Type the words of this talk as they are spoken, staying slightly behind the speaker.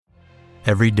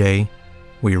Every day,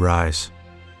 we rise,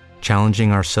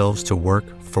 challenging ourselves to work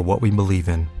for what we believe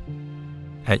in.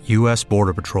 At U.S.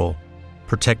 Border Patrol,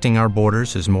 protecting our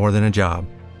borders is more than a job.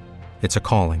 It's a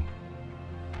calling.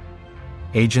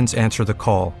 Agents answer the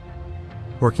call,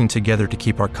 working together to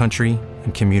keep our country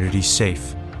and communities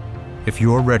safe. If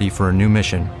you're ready for a new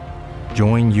mission,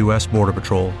 join U.S. Border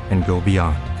Patrol and go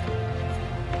beyond.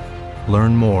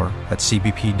 Learn more at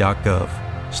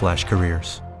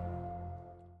cbp.gov/careers.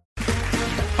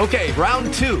 Okay,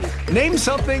 round two. Name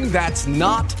something that's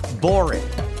not boring.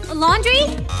 A laundry?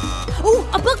 Ooh,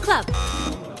 a book club.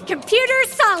 Computer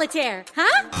solitaire,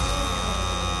 huh?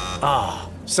 Ah,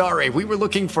 sorry, we were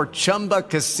looking for Chumba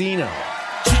Casino.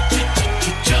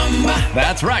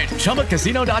 That's right,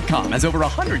 ChumbaCasino.com has over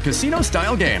 100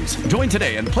 casino-style games. Join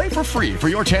today and play for free for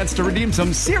your chance to redeem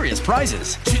some serious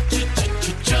prizes.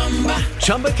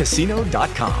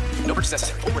 ChumbaCasino.com. No purchase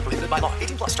necessary. Void where prohibited by law.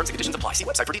 18+ terms and conditions apply. See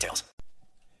website for details.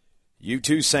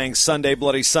 U2 sang Sunday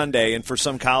Bloody Sunday, and for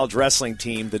some college wrestling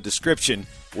team, the description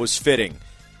was fitting.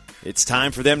 It's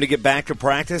time for them to get back to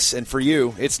practice, and for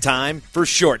you, it's time for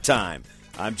Short Time.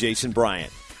 I'm Jason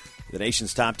Bryant. The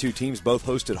nation's top two teams both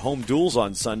hosted home duels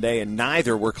on Sunday, and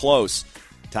neither were close.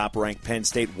 Top-ranked Penn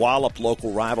State walloped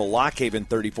local rival Lock Haven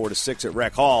 34-6 at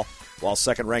Rec Hall, while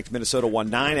second-ranked Minnesota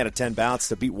won 9 out of 10 bouts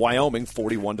to beat Wyoming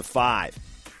 41-5.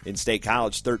 In State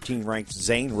College, 13th-ranked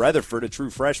Zane Rutherford, a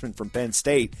true freshman from Penn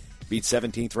State, beat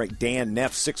 17th-ranked Dan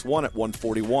Neff 6-1 at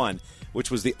 141, which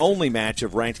was the only match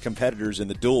of ranked competitors in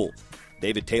the duel.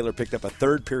 David Taylor picked up a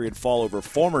third-period fall over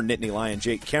former Nittany Lion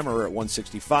Jake Kemmerer at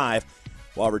 165,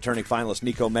 while returning finalists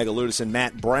Nico Megaludis and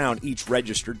Matt Brown each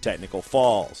registered technical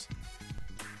falls.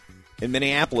 In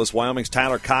Minneapolis, Wyoming's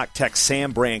Tyler Koch teched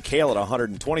Sam Brancale at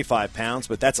 125 pounds,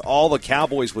 but that's all the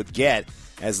Cowboys would get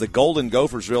as the Golden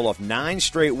Gophers reel off 9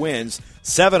 straight wins,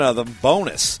 7 of them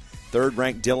bonus.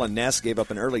 Third-ranked Dylan Ness gave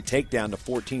up an early takedown to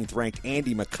 14th-ranked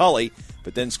Andy McCulley,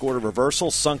 but then scored a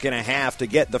reversal, sunk in a half to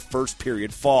get the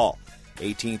first-period fall.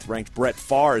 18th-ranked Brett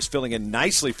Farr is filling in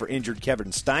nicely for injured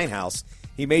Kevin Steinhaus.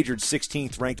 He majored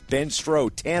 16th-ranked Ben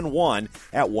Stroh 10-1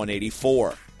 at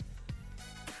 184.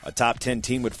 A top 10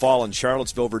 team would fall in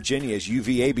Charlottesville, Virginia, as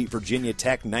UVA beat Virginia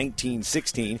Tech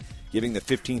 19-16, giving the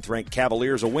 15th-ranked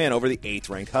Cavaliers a win over the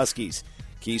 8th-ranked Huskies.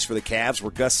 Keys for the Cavs were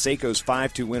Gus Seiko's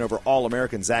 5-2 win over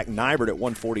All-American Zach Nybert at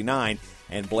 149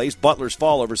 and Blaze Butler's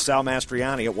fall over Sal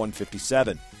Mastriani at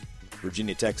 157.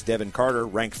 Virginia Tech's Devin Carter,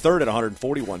 ranked third at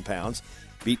 141 pounds,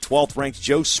 beat 12th-ranked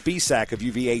Joe Spisak of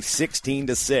UVA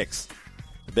 16-6.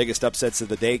 The biggest upsets of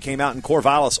the day came out in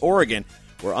Corvallis, Oregon,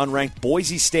 where unranked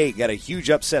Boise State got a huge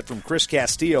upset from Chris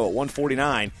Castillo at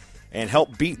 149 and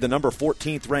helped beat the number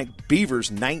 14th-ranked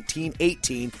Beavers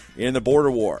 19-18 in the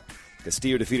Border War.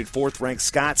 Castillo defeated 4th-ranked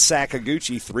Scott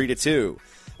Sakaguchi 3-2.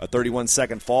 A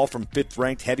 31-second fall from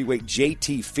 5th-ranked heavyweight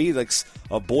J.T. Felix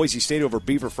of Boise State over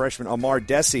Beaver freshman Amar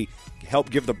Desi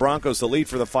helped give the Broncos the lead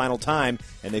for the final time,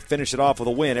 and they finished it off with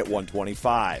a win at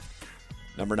 125.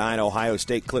 Number 9, Ohio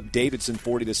State clipped Davidson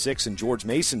 40-6 and George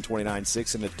Mason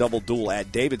 29-6 in a double duel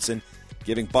at Davidson,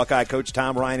 giving Buckeye coach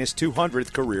Tom Ryan his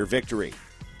 200th career victory.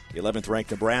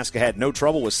 11th-ranked Nebraska had no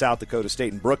trouble with South Dakota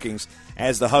State and Brookings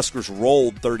as the Huskers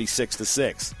rolled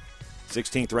 36-6.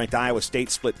 16th-ranked Iowa State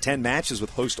split 10 matches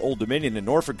with host Old Dominion in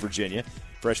Norfolk, Virginia.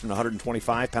 Freshman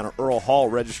 125-pounder Earl Hall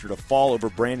registered a fall over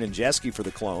Brandon Jeske for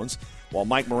the Clones, while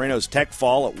Mike Moreno's tech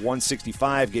fall at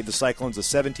 165 gave the Cyclones a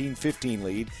 17-15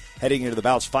 lead, heading into the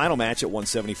bout's final match at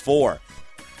 174.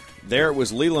 There it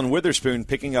was Leland Witherspoon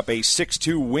picking up a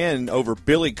 6-2 win over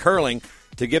Billy Curling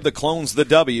to give the Clones the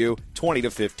W,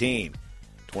 20-15.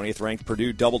 20th-ranked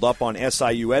Purdue doubled up on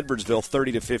SIU Edwardsville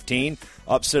 30-15.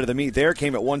 Upset of the meet there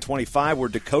came at 125, where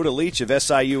Dakota Leach of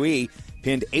SIUE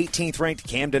pinned 18th-ranked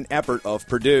Camden Eppert of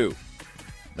Purdue.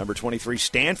 Number 23,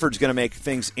 Stanford's going to make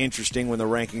things interesting when the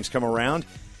rankings come around.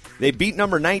 They beat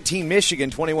number 19 Michigan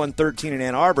 21-13 in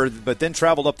Ann Arbor, but then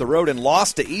traveled up the road and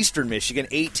lost to Eastern Michigan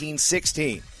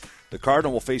 18-16. The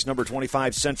Cardinal will face number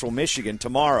 25 Central Michigan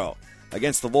tomorrow.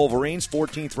 Against the Wolverines,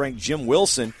 14th-ranked Jim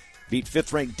Wilson beat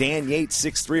 5th-ranked Dan Yates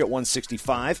 6-3 at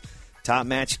 165. Top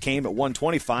match came at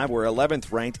 125, where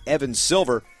 11th-ranked Evan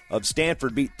Silver of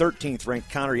Stanford beat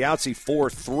 13th-ranked Connor Yautsy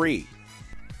 4-3.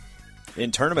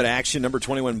 In tournament action, number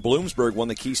 21 Bloomsburg won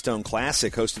the Keystone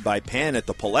Classic hosted by Penn at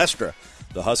the Palestra.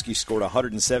 The Huskies scored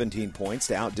 117 points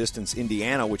to outdistance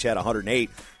Indiana, which had 108.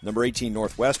 Number 18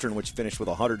 Northwestern, which finished with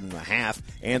 100.5,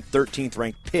 and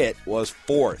 13th-ranked Pitt was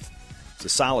fourth. It's a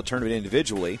solid tournament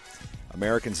individually.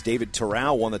 Americans David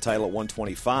Terrell won the title at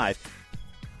 125.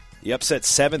 He upset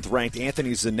 7th-ranked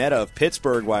Anthony Zanetta of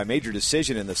Pittsburgh by a major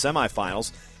decision in the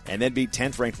semifinals, and then beat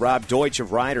 10th-ranked Rob Deutsch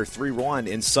of Ryder 3-1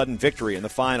 in sudden victory in the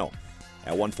final.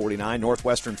 At 149,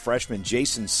 Northwestern freshman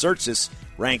Jason Surtsis,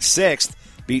 ranked 6th,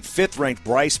 beat 5th-ranked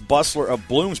Bryce Bussler of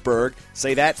Bloomsburg,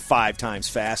 say that 5 times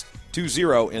fast,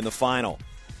 2-0 in the final.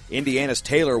 Indiana's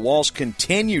Taylor Walsh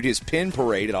continued his pin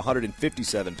parade at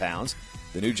 157 pounds.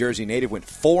 The New Jersey native went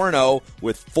 4-0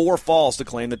 with 4 falls to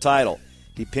claim the title.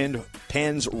 He pinned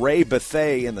Penn's Ray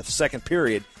Bethea in the second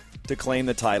period to claim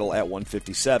the title at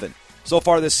 157. So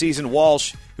far this season,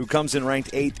 Walsh, who comes in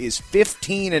ranked 8th, is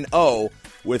 15-0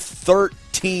 with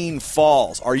 13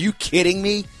 falls. Are you kidding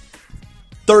me?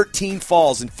 13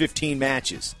 falls in 15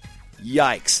 matches.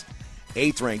 Yikes.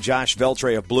 8th-ranked Josh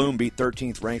Veltre of Bloom beat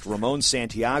 13th-ranked Ramon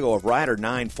Santiago of Ryder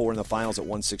 9-4 in the finals at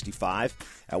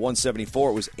 165. At 174,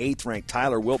 it was 8th-ranked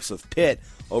Tyler Wilps of Pitt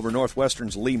over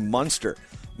Northwestern's Lee Munster.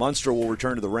 Munster will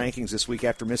return to the rankings this week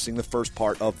after missing the first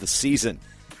part of the season.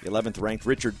 11th-ranked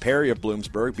Richard Perry of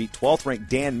Bloomsburg beat 12th-ranked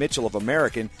Dan Mitchell of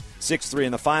American 6-3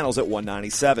 in the finals at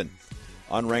 197.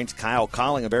 Unranked Kyle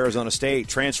Colling of Arizona State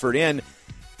transferred in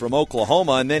from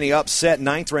Oklahoma, and then he upset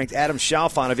 9th-ranked Adam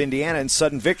Chalfant of Indiana in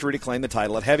sudden victory to claim the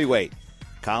title at heavyweight.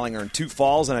 Colling earned 2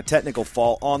 falls and a technical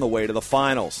fall on the way to the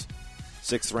finals.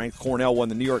 6th-ranked Cornell won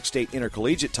the New York State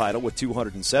Intercollegiate title with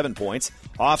 207 points.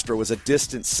 Hofstra was a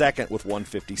distant second with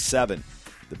 157.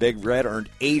 The Big Red earned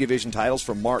A division titles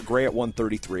from Mark Gray at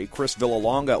 133, Chris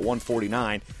Villalonga at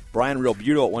 149, Brian Real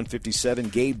Buto at 157,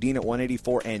 Gabe Dean at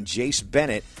 184, and Jace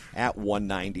Bennett at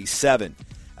 197.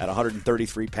 At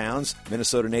 133 pounds,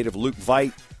 Minnesota native Luke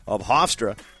Veit of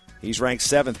Hofstra, he's ranked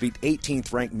 7th, beat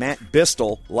 18th-ranked Matt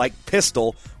Bistel, like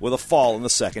Pistol, with a fall in the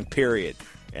second period.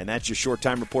 And that's your Short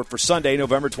Time Report for Sunday,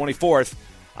 November 24th.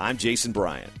 I'm Jason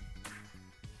Bryant.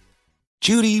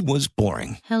 Judy was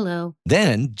boring. Hello.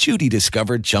 Then Judy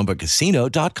discovered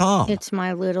ChumbaCasino.com. It's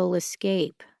my little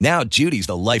escape. Now Judy's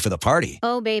the life of the party.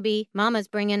 Oh, baby, mama's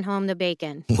bringing home the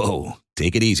bacon. Whoa,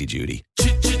 take it easy, Judy.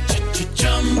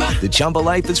 The Chumba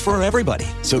life is for everybody.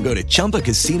 So go to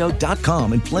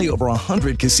ChumbaCasino.com and play over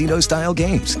 100 casino-style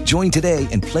games. Join today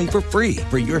and play for free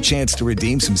for your chance to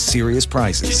redeem some serious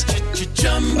prizes.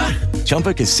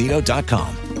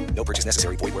 ChumbaCasino.com. No purchase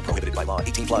necessary. Void where prohibited by law.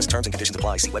 18+ terms and conditions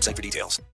apply. See website for details.